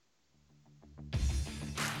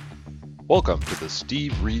Welcome to the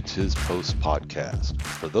Steve Reads His Post podcast.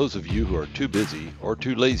 For those of you who are too busy or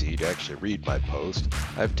too lazy to actually read my post,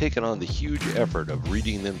 I've taken on the huge effort of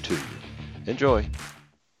reading them to you. Enjoy.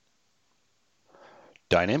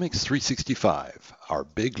 Dynamics 365, our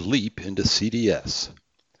big leap into CDS.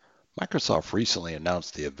 Microsoft recently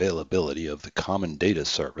announced the availability of the Common Data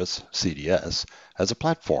Service, CDS, as a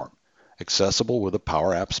platform, accessible with a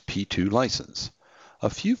Power Apps P2 license. A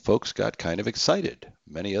few folks got kind of excited.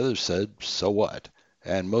 Many others said, so what?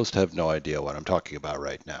 And most have no idea what I'm talking about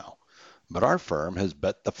right now. But our firm has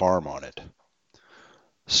bet the farm on it.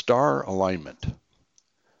 Star alignment.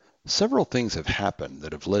 Several things have happened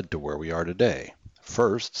that have led to where we are today.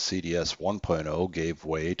 First, CDS 1.0 gave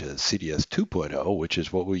way to CDS 2.0, which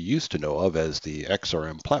is what we used to know of as the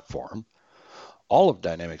XRM platform. All of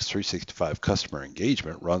Dynamics 365 customer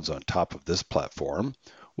engagement runs on top of this platform,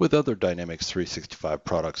 with other Dynamics 365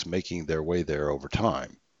 products making their way there over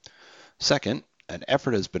time. Second, an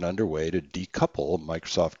effort has been underway to decouple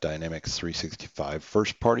Microsoft Dynamics 365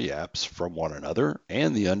 first-party apps from one another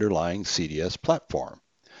and the underlying CDS platform.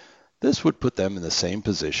 This would put them in the same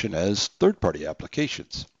position as third-party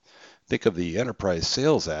applications. Think of the Enterprise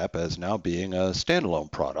Sales app as now being a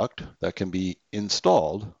standalone product that can be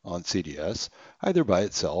installed on CDS either by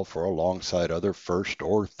itself or alongside other first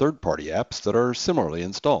or third-party apps that are similarly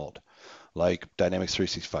installed, like Dynamics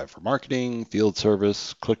 365 for Marketing, Field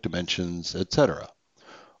Service, ClickDimensions, etc.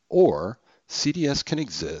 Or CDS can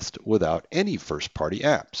exist without any first-party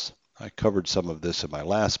apps. I covered some of this in my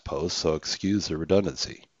last post, so excuse the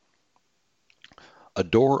redundancy. A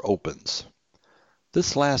door opens.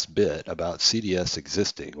 This last bit about CDS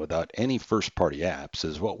existing without any first-party apps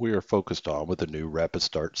is what we are focused on with the new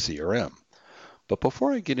RapidStart CRM. But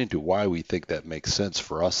before I get into why we think that makes sense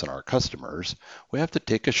for us and our customers, we have to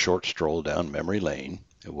take a short stroll down memory lane.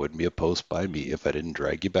 It wouldn't be a post by me if I didn't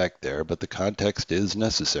drag you back there, but the context is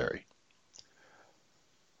necessary.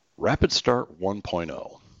 RapidStart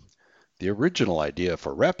 1.0. The original idea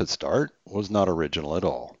for RapidStart was not original at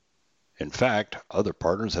all. In fact, other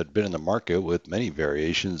partners had been in the market with many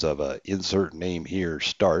variations of a insert name here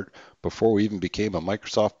start before we even became a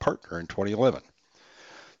Microsoft partner in 2011.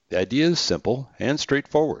 The idea is simple and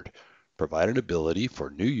straightforward. Provide an ability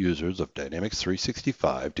for new users of Dynamics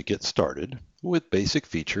 365 to get started with basic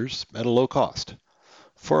features at a low cost.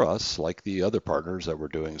 For us, like the other partners that were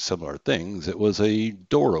doing similar things, it was a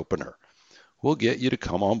door opener. We'll get you to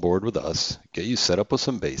come on board with us, get you set up with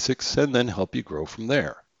some basics, and then help you grow from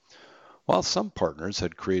there. While some partners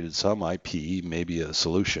had created some IP, maybe a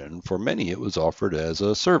solution, for many it was offered as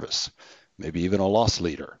a service, maybe even a loss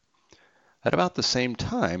leader. At about the same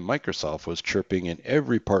time, Microsoft was chirping in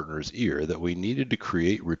every partner's ear that we needed to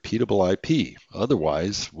create repeatable IP,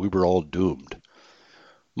 otherwise we were all doomed.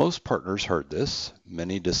 Most partners heard this,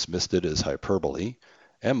 many dismissed it as hyperbole,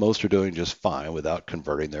 and most are doing just fine without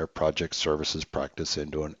converting their project services practice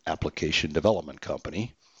into an application development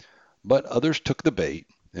company. But others took the bait,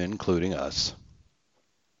 including us.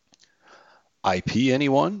 IP,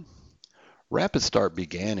 anyone? RapidStart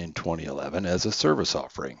began in 2011 as a service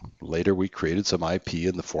offering. Later we created some IP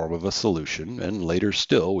in the form of a solution, and later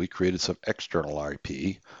still we created some external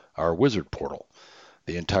IP, our Wizard portal.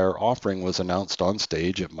 The entire offering was announced on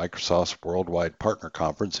stage at Microsoft's Worldwide Partner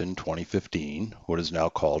Conference in 2015, what is now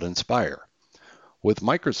called Inspire. With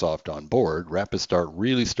Microsoft on board, RapidStart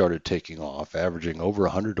really started taking off, averaging over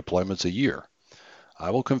 100 deployments a year. I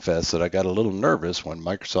will confess that I got a little nervous when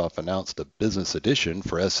Microsoft announced the Business Edition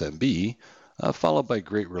for SMB, followed by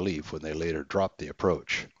great relief when they later dropped the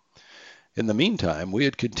approach. In the meantime, we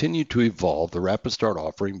had continued to evolve the RapidStart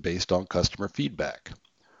offering based on customer feedback.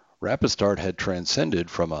 RapidStart had transcended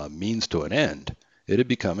from a means to an end. It had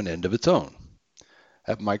become an end of its own.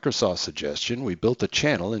 At Microsoft's suggestion, we built a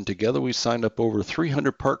channel, and together we signed up over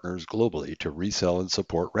 300 partners globally to resell and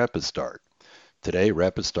support RapidStart. Today,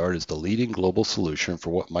 RapidStart is the leading global solution for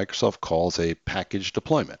what Microsoft calls a package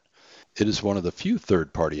deployment. It is one of the few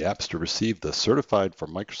third-party apps to receive the Certified for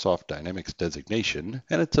Microsoft Dynamics designation,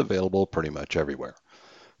 and it's available pretty much everywhere.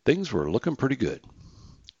 Things were looking pretty good.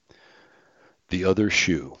 The other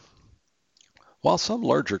shoe. While some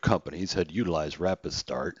larger companies had utilized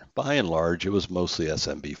RapidStart, by and large it was mostly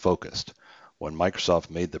SMB focused. When Microsoft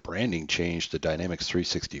made the branding change to Dynamics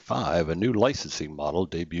 365, a new licensing model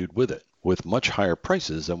debuted with it, with much higher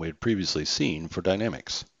prices than we had previously seen for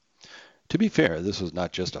Dynamics. To be fair, this was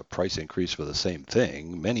not just a price increase for the same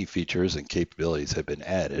thing. Many features and capabilities had been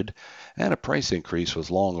added, and a price increase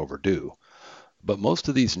was long overdue. But most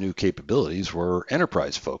of these new capabilities were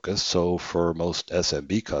enterprise focused, so for most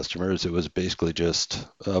SMB customers, it was basically just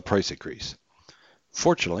a price increase.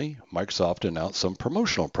 Fortunately, Microsoft announced some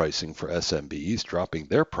promotional pricing for SMBs, dropping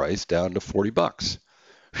their price down to $40.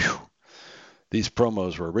 Whew. These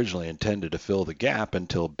promos were originally intended to fill the gap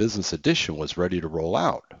until Business Edition was ready to roll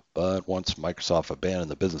out, but once Microsoft abandoned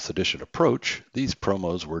the Business Edition approach, these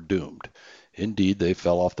promos were doomed. Indeed, they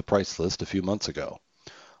fell off the price list a few months ago.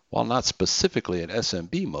 While not specifically an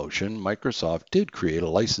SMB motion, Microsoft did create a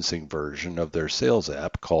licensing version of their sales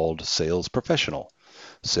app called Sales Professional.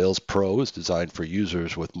 Sales Pro is designed for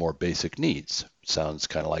users with more basic needs. Sounds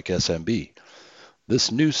kind of like SMB.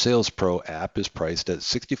 This new Sales Pro app is priced at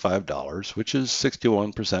 $65, which is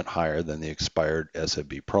 61% higher than the expired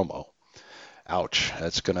SMB promo. Ouch,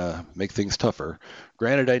 that's going to make things tougher.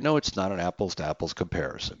 Granted, I know it's not an apples-to-apples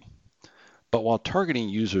comparison. But while targeting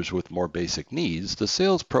users with more basic needs, the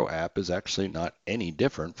Sales Pro app is actually not any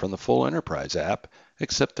different from the full Enterprise app,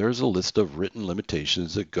 except there's a list of written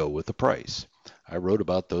limitations that go with the price. I wrote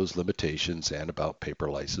about those limitations and about paper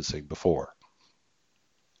licensing before.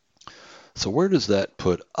 So where does that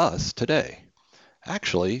put us today?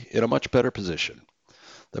 Actually, in a much better position.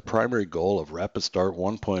 The primary goal of RapidStart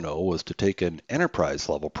 1.0 was to take an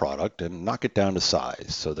enterprise-level product and knock it down to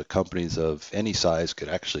size so that companies of any size could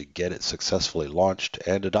actually get it successfully launched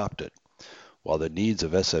and adopted. While the needs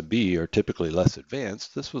of SMB are typically less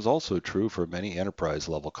advanced, this was also true for many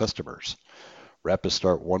enterprise-level customers.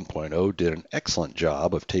 RapidStart 1.0 did an excellent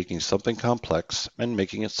job of taking something complex and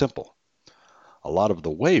making it simple. A lot of the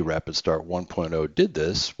way RapidStart 1.0 did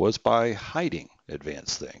this was by hiding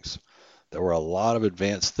advanced things. There were a lot of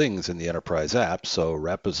advanced things in the enterprise app, so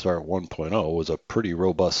RapidStart 1.0 was a pretty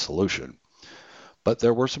robust solution. But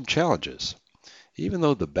there were some challenges. Even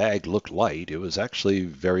though the bag looked light, it was actually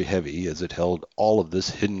very heavy as it held all of this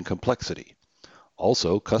hidden complexity.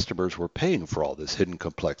 Also, customers were paying for all this hidden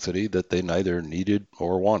complexity that they neither needed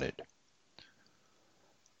or wanted.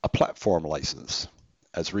 A platform license.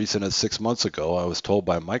 As recent as 6 months ago, I was told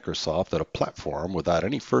by Microsoft that a platform without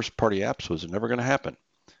any first-party apps was never going to happen.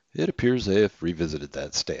 It appears they have revisited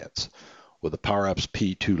that stance. With a PowerApps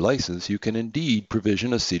P2 license, you can indeed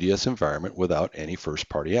provision a CDS environment without any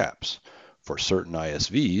first-party apps. For certain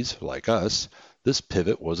ISVs, like us, this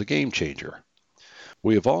pivot was a game changer.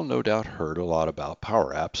 We have all no doubt heard a lot about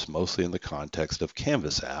PowerApps, mostly in the context of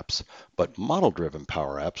Canvas apps, but model-driven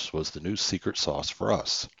PowerApps was the new secret sauce for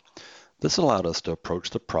us. This allowed us to approach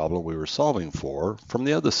the problem we were solving for from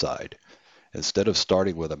the other side. Instead of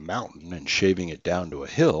starting with a mountain and shaving it down to a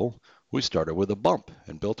hill, we started with a bump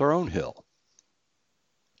and built our own hill.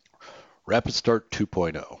 RapidStart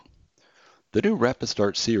 2.0. The new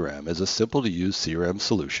RapidStart CRM is a simple-to-use CRM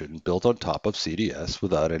solution built on top of CDS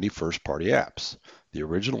without any first-party apps. The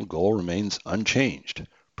original goal remains unchanged: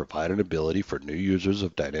 provide an ability for new users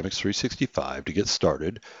of Dynamics 365 to get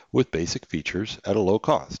started with basic features at a low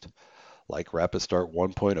cost. Like RapidStart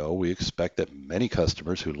 1.0, we expect that many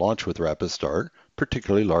customers who launch with RapidStart,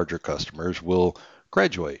 particularly larger customers, will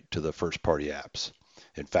graduate to the first-party apps.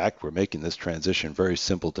 In fact, we're making this transition very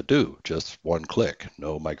simple to do, just one click,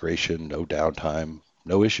 no migration, no downtime,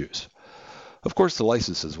 no issues. Of course, the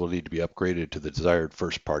licenses will need to be upgraded to the desired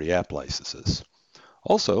first-party app licenses.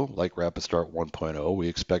 Also, like RapidStart 1.0, we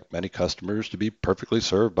expect many customers to be perfectly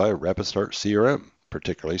served by RapidStart CRM,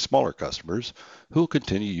 particularly smaller customers who will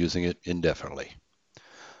continue using it indefinitely.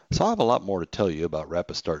 So I have a lot more to tell you about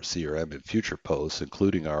RapidStart CRM in future posts,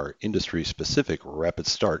 including our industry-specific Rapid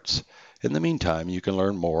Starts. In the meantime, you can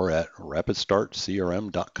learn more at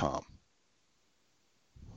rapidstartcrm.com.